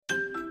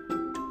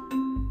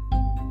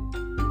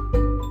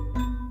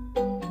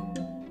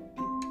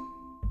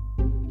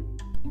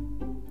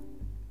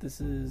This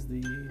is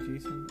the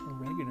Jason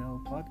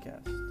Oregano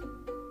podcast.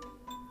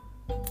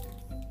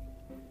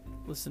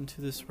 Listen to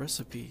this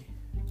recipe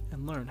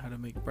and learn how to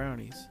make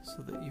brownies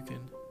so that you can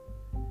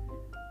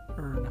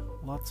earn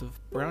lots of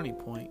brownie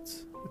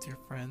points with your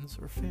friends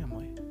or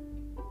family.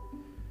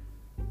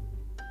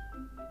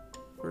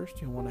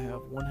 First, you'll want to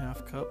have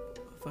 1/2 cup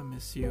of I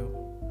Miss You,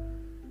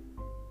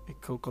 a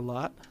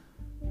Coca-Lot,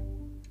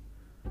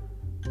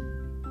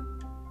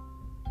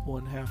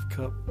 1/2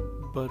 cup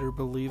butter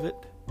Believe It,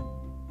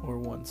 or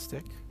 1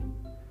 stick,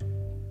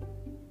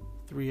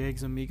 3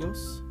 eggs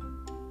amigos,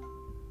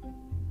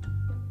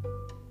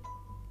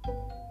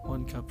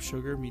 1 cup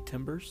sugar me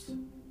timbers,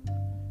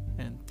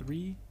 and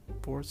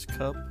 3/4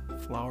 cup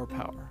flour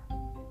powder.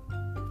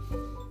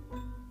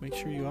 Make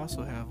sure you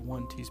also have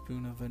 1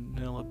 teaspoon of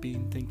vanilla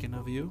bean thinking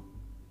of you,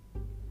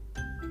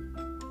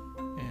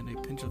 and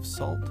a pinch of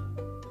salt.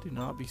 Do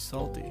not be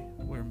salty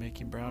when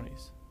making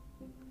brownies.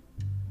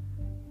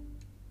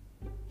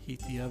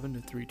 Heat the oven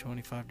to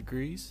 325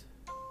 degrees.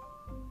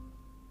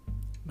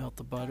 Melt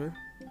the butter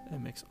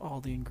and mix all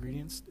the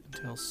ingredients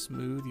until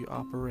smooth you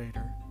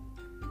operator.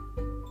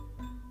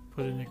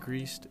 Put in a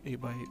greased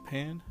 8x8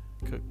 pan,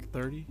 cook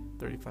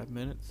 30-35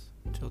 minutes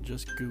until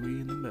just gooey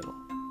in the middle.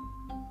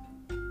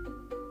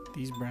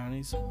 These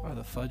brownies are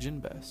the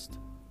fudging best.